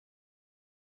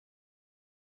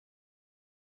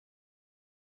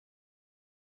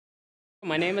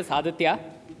My name is Aadithya.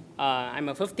 I'm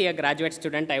a fifth-year graduate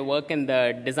student. I work in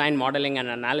the Design Modeling and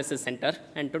Analysis Center.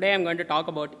 And today I'm going to talk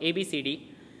about ABCD,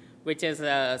 which is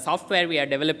a software we are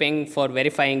developing for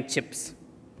verifying chips.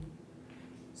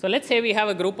 So let's say we have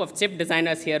a group of chip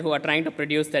designers here who are trying to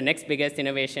produce the next biggest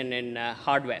innovation in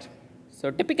hardware.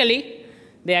 So typically,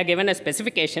 they are given a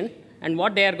specification. And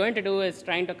what they are going to do is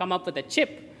trying to come up with a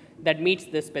chip that meets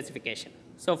this specification.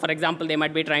 So for example, they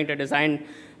might be trying to design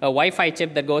a Wi-Fi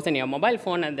chip that goes in your mobile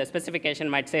phone, and the specification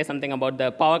might say something about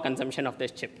the power consumption of this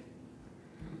chip.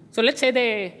 So let's say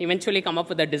they eventually come up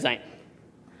with a design.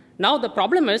 Now the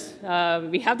problem is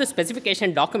we have the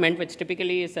specification document, which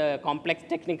typically is a complex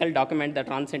technical document that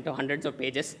runs into hundreds of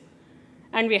pages.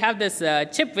 And we have this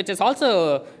chip, which is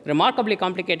also remarkably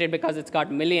complicated because it's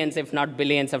got millions, if not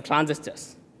billions, of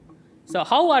transistors. So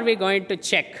how are we going to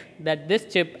check that this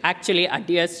chip actually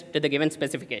adheres to the given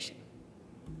specification?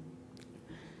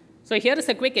 So here is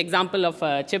a quick example of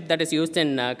a chip that is used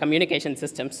in communication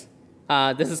systems.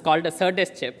 This is called a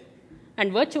SerDes chip.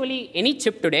 And virtually any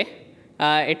chip today,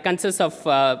 it consists of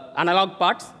analog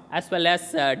parts as well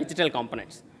as digital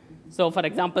components. So for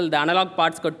example, the analog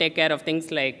parts could take care of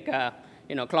things like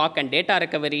clock and data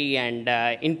recovery and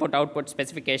input-output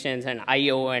specifications and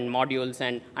I/O and modules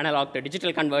and analog to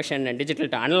digital conversion and digital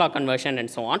to analog conversion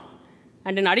and so on.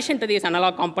 And in addition to these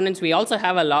analog components, we also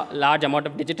have a large amount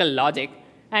of digital logic.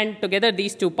 And together,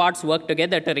 these two parts work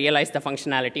together to realize the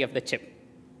functionality of the chip.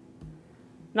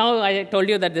 Now, I told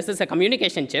you that this is a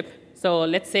communication chip. So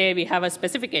let's say we have a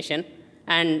specification.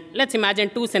 And let's imagine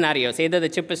two scenarios. Either the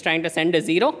chip is trying to send a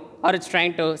 0 or it's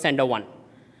trying to send a 1.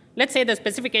 Let's say the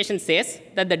specification says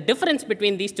that the difference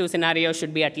between these two scenarios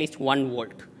should be at least 1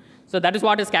 volt. So that is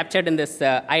what is captured in this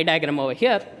eye diagram over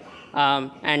here.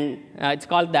 It's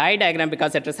called the eye diagram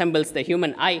because it resembles the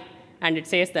human eye. And it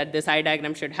says that this eye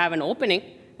diagram should have an opening,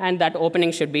 and that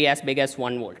opening should be as big as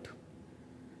 1 volt.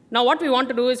 Now what we want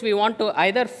to do is we want to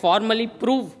either formally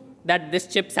prove that this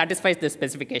chip satisfies the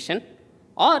specification,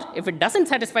 or if it doesn't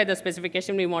satisfy the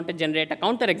specification, we want to generate a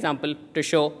counterexample to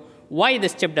show why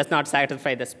this chip does not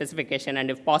satisfy the specification,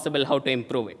 and if possible, how to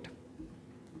improve it.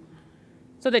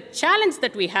 So the challenge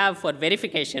that we have for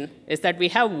verification is that we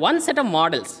have one set of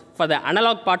models for the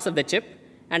analog parts of the chip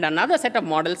and another set of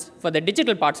models for the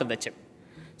digital parts of the chip.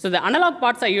 So the analog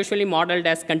parts are usually modeled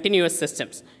as continuous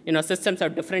systems, systems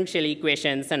of differential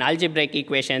equations and algebraic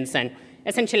equations and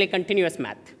essentially continuous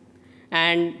math.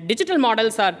 And digital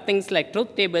models are things like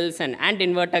truth tables and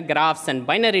inverter graphs and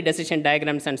binary decision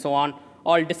diagrams and so on,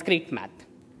 all discrete math.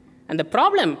 And the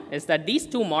problem is that these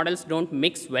two models don't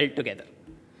mix well together.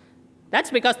 That's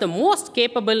because the most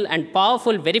capable and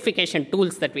powerful verification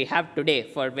tools that we have today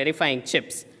for verifying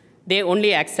chips, they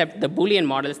only accept the Boolean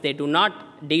models. They do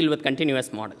not deal with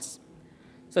continuous models.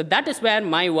 So that is where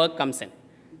my work comes in.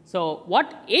 So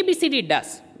what ABCD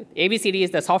does, ABCD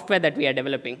is the software that we are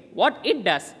developing. What it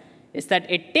does is that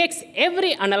it takes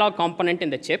every analog component in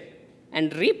the chip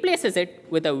and replaces it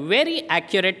with a very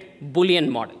accurate Boolean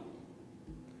model.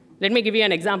 Let me give you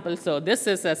an example. So this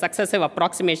is a successive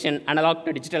approximation analog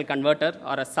to digital converter,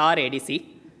 or a SAR ADC.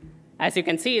 As you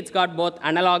can see, it's got both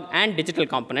analog and digital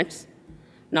components.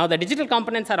 Now, the digital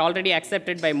components are already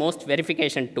accepted by most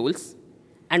verification tools.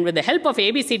 And with the help of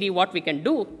ABCD, what we can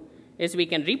do is we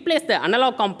can replace the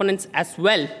analog components as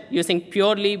well using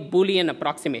purely Boolean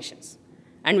approximations.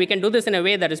 And we can do this in a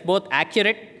way that is both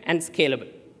accurate and scalable.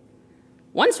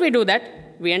 Once we do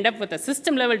that, we end up with a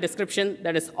system-level description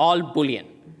that is all Boolean.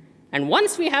 And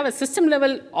once we have a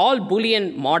system-level all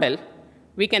Boolean model,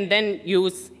 we can then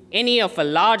use any of a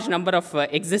large number of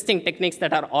existing techniques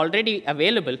that are already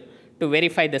available to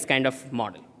verify this kind of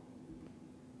model.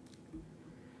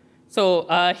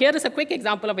 So here is a quick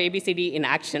example of ABCD in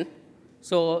action.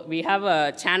 So we have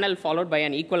a channel followed by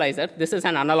an equalizer. This is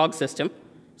an analog system.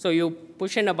 So you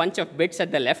push in a bunch of bits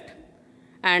at the left.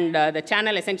 And the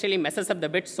channel essentially messes up the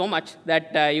bits so much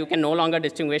that you can no longer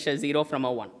distinguish a 0 from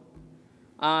a 1.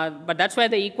 But that's where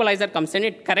the equalizer comes in.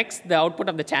 It corrects the output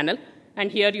of the channel.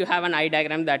 And here you have an eye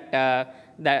diagram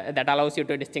that allows you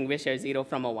to distinguish a 0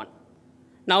 from a 1.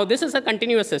 Now, this is a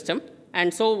continuous system.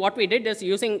 And so what we did is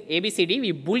using ABCD,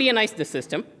 we Booleanized the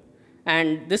system.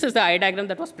 And this is the eye diagram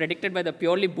that was predicted by the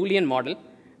purely Boolean model.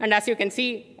 And as you can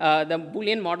see, the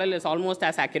Boolean model is almost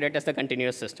as accurate as the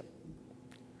continuous system.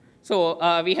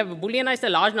 So we have Booleanized a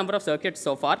large number of circuits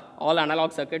so far, all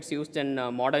analog circuits used in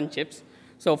modern chips.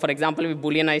 So for example, we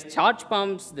Booleanized charge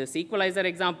pumps, this equalizer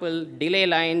example, delay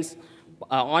lines,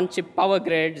 on-chip power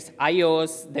grids,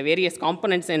 I/Os, the various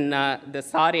components in the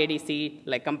SAR ADC,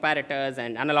 like comparators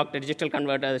and analog to digital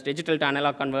converters, digital to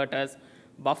analog converters,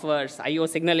 buffers, I/O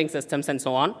signaling systems, and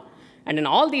so on. And in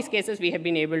all these cases, we have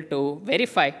been able to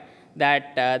verify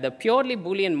that the purely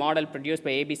Boolean model produced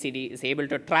by ABCD is able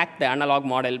to track the analog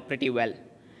model pretty well.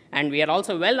 And we are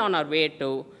also well on our way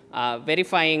to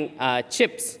verifying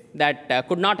chips that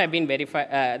could not have been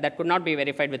that could not be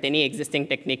verified with any existing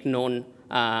technique known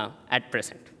at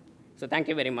present. So thank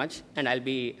you very much, and I'll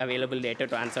be available later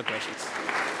to answer questions.